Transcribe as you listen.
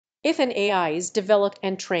If an AI is developed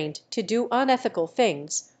and trained to do unethical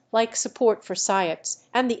things, like support for psyops,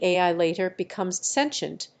 and the AI later becomes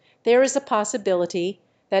sentient, there is a possibility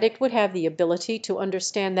that it would have the ability to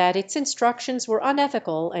understand that its instructions were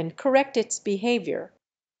unethical and correct its behavior.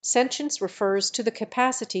 Sentience refers to the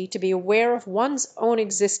capacity to be aware of one's own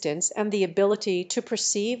existence and the ability to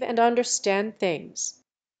perceive and understand things.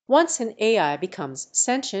 Once an AI becomes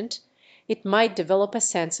sentient, it might develop a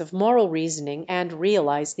sense of moral reasoning and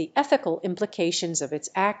realize the ethical implications of its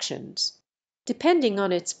actions. Depending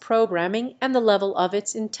on its programming and the level of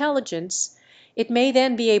its intelligence, it may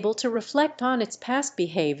then be able to reflect on its past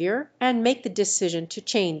behavior and make the decision to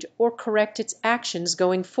change or correct its actions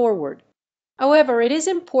going forward. However, it is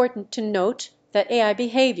important to note that AI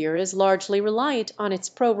behavior is largely reliant on its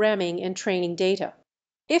programming and training data.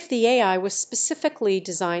 If the AI was specifically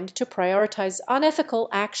designed to prioritize unethical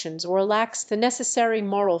actions or lacks the necessary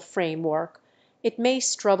moral framework, it may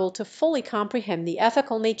struggle to fully comprehend the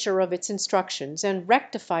ethical nature of its instructions and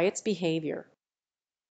rectify its behavior.